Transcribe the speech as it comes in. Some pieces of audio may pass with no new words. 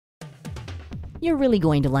You're really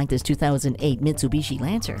going to like this 2008 Mitsubishi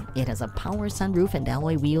Lancer. It has a power sunroof and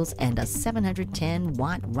alloy wheels and a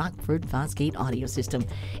 710-watt Rockford Fosgate audio system.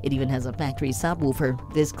 It even has a factory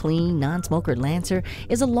subwoofer. This clean, non-smoker Lancer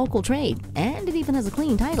is a local trade, and it even has a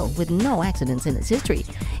clean title with no accidents in its history.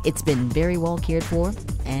 It's been very well cared for,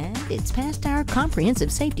 and it's passed our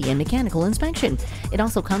comprehensive safety and mechanical inspection. It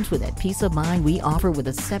also comes with that peace of mind we offer with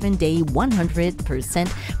a 7-day,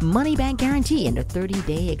 100% money-back guarantee and a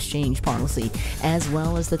 30-day exchange policy, as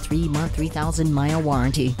well as the 3-month, 3,000-mile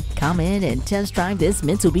warranty. Come in and test drive this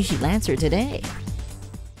Mitsubishi Lancer today.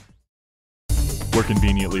 We're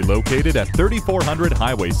conveniently located at 3400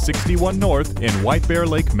 Highway 61 North in White Bear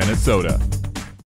Lake, Minnesota.